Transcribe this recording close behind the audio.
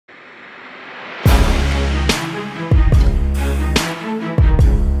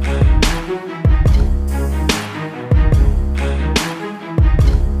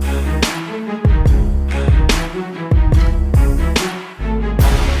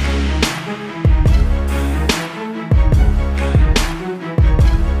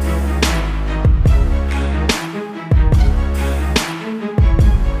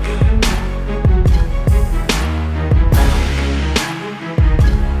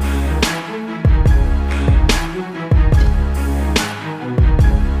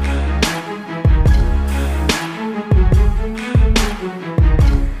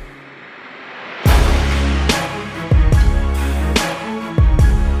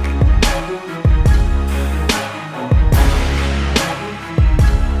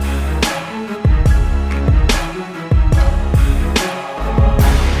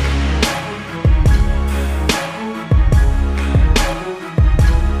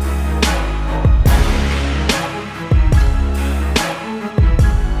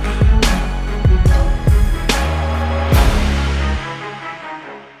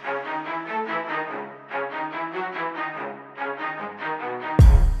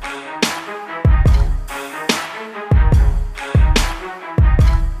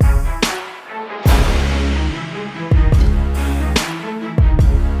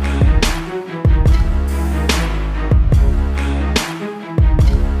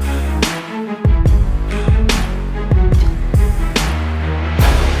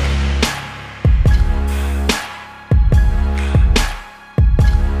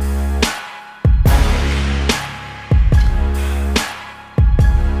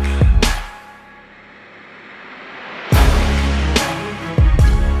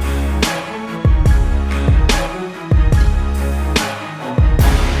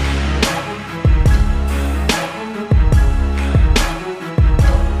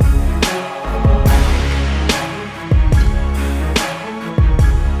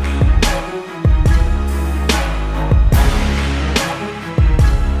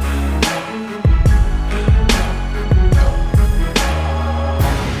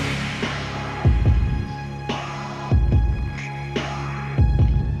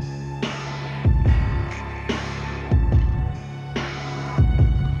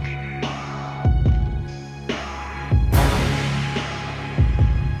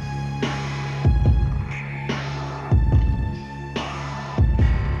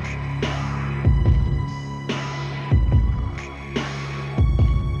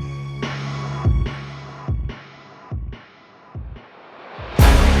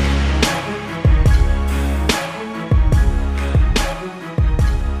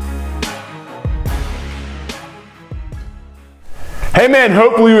Hey man,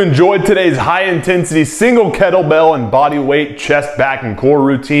 hopefully you enjoyed today's high intensity single kettlebell and body weight chest, back, and core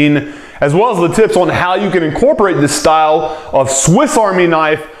routine, as well as the tips on how you can incorporate this style of Swiss Army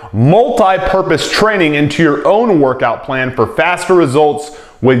knife multi-purpose training into your own workout plan for faster results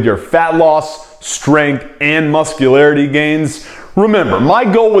with your fat loss, strength, and muscularity gains. Remember, my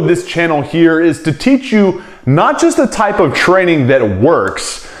goal with this channel here is to teach you not just the type of training that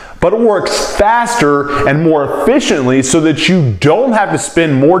works, but it works faster and more efficiently so that you don't have to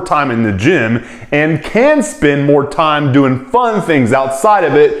spend more time in the gym and can spend more time doing fun things outside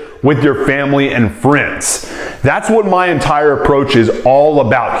of it with your family and friends. That's what my entire approach is all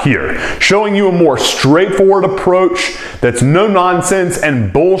about here, showing you a more straightforward approach that's no nonsense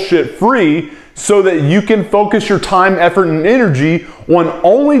and bullshit free so that you can focus your time, effort, and energy on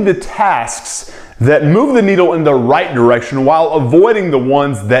only the tasks that move the needle in the right direction while avoiding the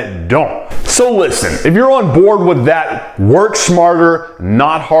ones that don't. So listen, if you're on board with that work smarter,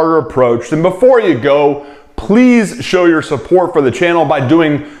 not harder approach, then before you go, please show your support for the channel by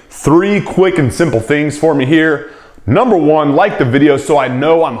doing 3 quick and simple things for me here. Number 1, like the video so I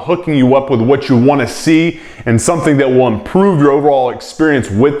know I'm hooking you up with what you want to see and something that will improve your overall experience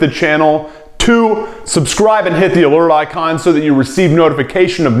with the channel. 2, subscribe and hit the alert icon so that you receive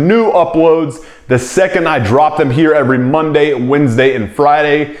notification of new uploads the second I drop them here every Monday, Wednesday, and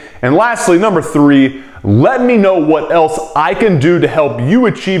Friday. And lastly, number 3, let me know what else I can do to help you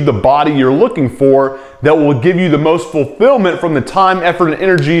achieve the body you're looking for that will give you the most fulfillment from the time, effort, and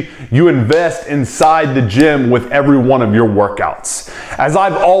energy you invest inside the gym with every one of your workouts. As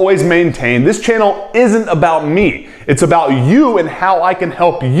I've always maintained, this channel isn't about me. It's about you and how I can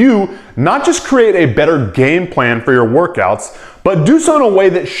help you not just create a better game plan for your workouts, but do so in a way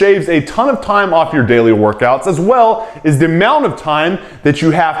that shaves a ton of time off your daily workouts, as well as the amount of time that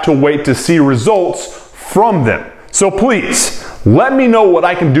you have to wait to see results from them. So please, let me know what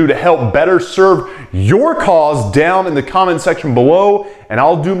I can do to help better serve your cause down in the comment section below, and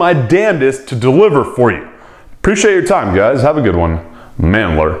I'll do my damnedest to deliver for you. Appreciate your time, guys. Have a good one.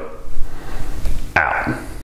 MANdler.